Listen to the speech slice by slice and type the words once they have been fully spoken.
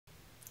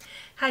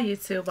Hi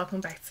YouTube,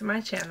 welcome back to my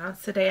channel.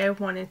 Today I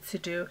wanted to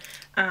do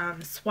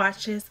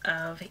swatches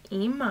of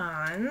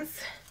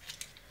IMAN's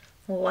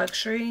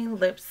Luxury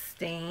Lip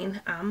Stain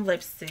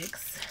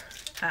lipsticks.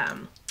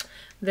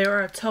 There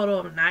are a total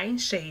of 9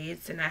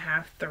 shades and I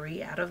have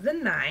 3 out of the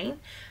 9.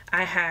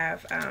 I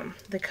have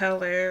the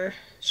color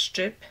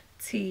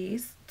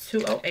Striptease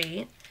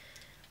 208,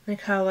 the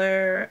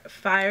color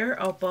Fire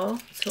Opal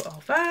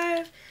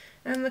 205,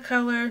 and the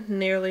color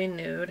Nearly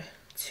Nude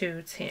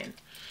 210.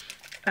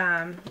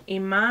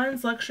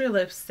 IMAN's luxury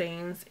lip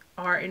stains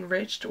are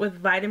enriched with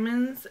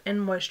vitamins and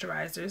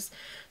moisturizers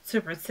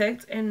to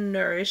protect and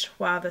nourish,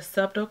 while the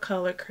subtle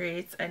color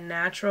creates a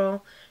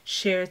natural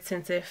sheer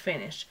tinted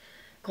finish.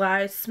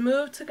 Glides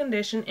smooth to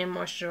condition and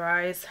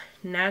moisturize,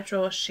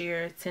 natural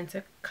sheer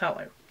tinted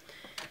color.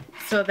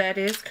 So that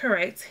is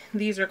correct.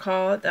 These are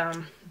called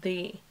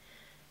the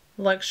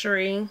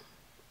luxury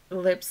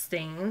lip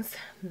stains.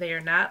 They are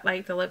not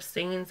like the lip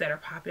stains that are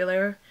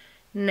popular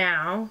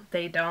now.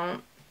 They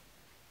don't,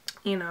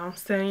 you know,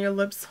 stay on your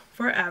lips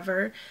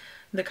forever.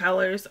 The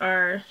colors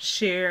are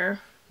sheer,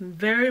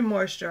 very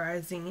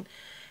moisturizing,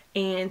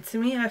 and to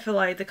me I feel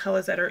like the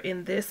colors that are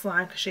in this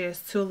line, because she has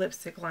 2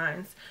 lipstick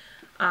lines,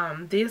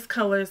 these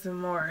colors are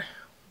more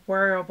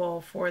wearable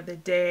for the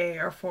day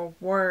or for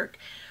work.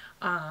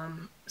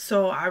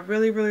 So I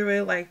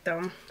really like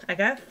them. I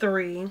got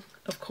 3,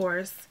 of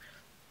course.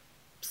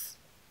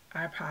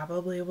 I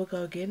probably will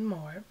go get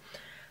more.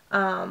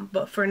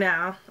 But for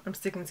now, I'm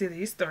sticking to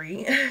these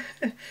 3.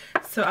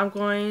 So I'm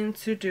going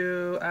to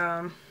do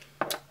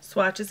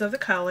swatches of the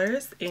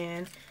colors,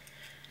 and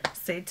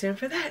stay tuned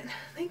for that.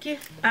 Thank you.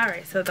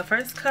 Alright, so the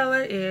first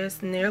color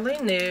is Nearly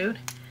Nude,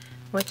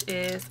 which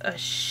is a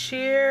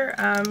sheer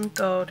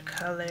gold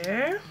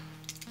color.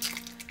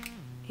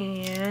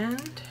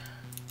 And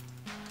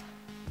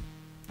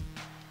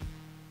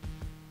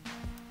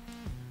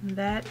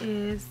that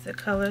is the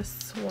color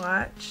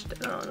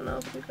swatched. I don't know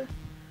if we could.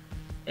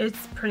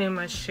 It's pretty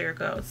much sheer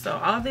gold. So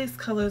all these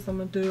colors, I'm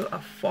gonna do a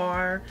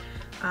far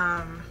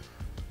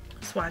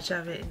swatch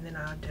of it, and then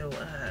I'll do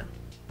a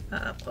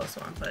up close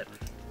one. But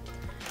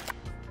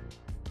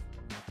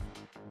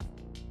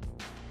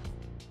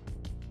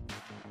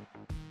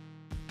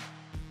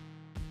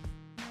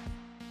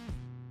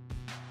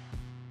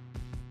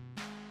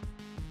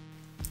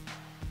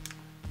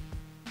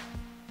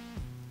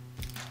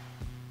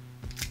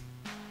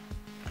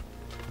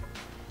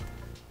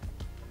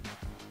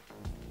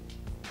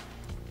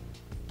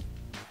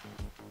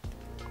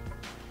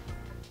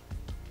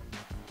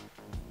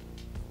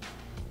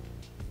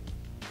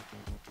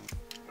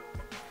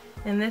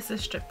and this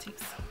is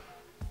Striptease,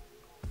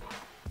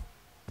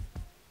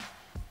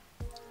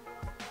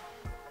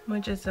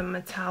 which is a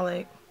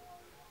metallic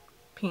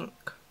pink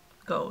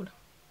gold.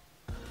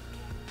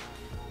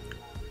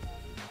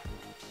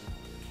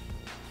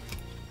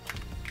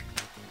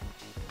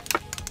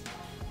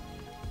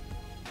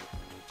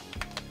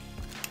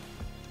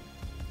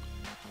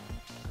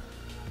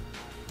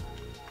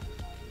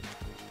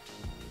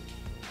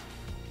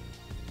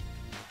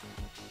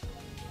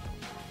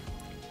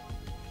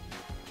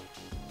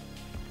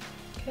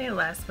 Okay,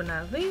 last but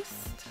not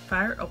least,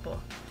 Fire Opal.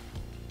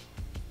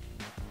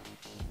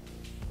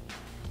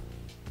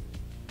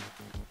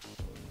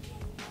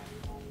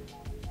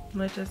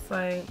 Which is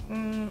like,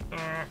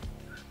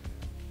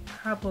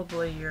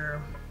 probably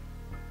your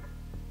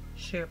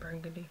sheer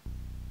burgundy.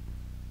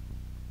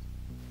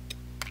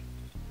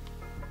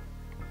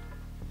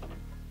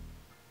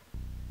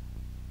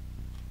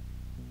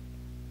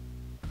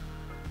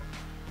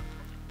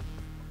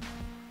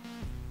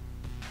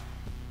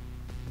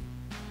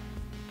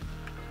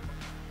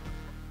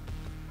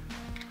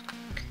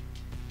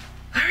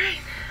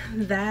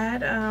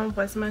 That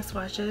was my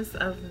swatches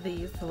of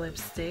these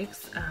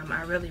lipsticks.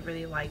 I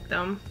really like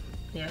them.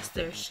 Yes,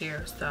 they're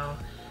sheer, so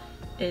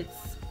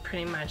it's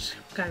pretty much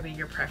gotta be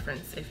your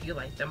preference if you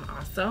like them.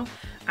 Also,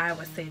 I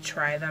would say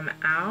try them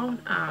out.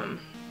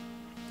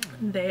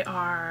 They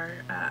are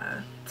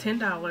 $10,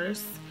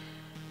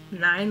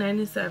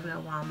 $9.97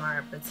 at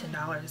Walmart, but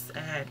 $10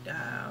 at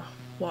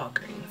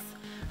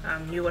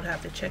Walgreens. You would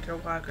have to check your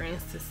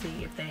Walgreens to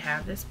see if they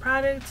have this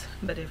product,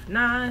 but if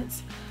not,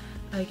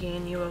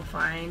 again, you will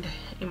find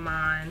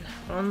IMAN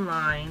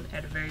online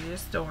at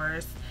various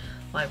stores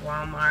like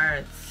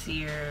Walmart,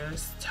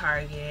 Sears,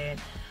 Target,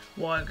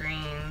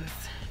 Walgreens,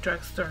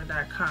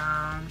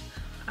 drugstore.com.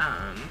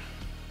 I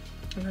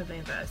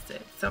think that's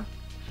it. So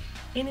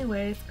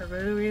anyways, I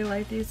really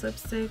like these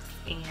lipsticks,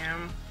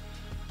 and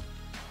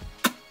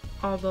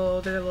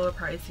although they're a little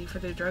pricey for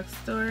the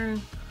drugstore,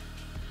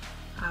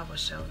 I will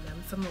show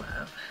them some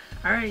love.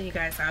 Alright you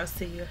guys, I'll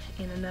see you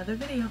in another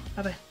video.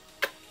 Bye bye.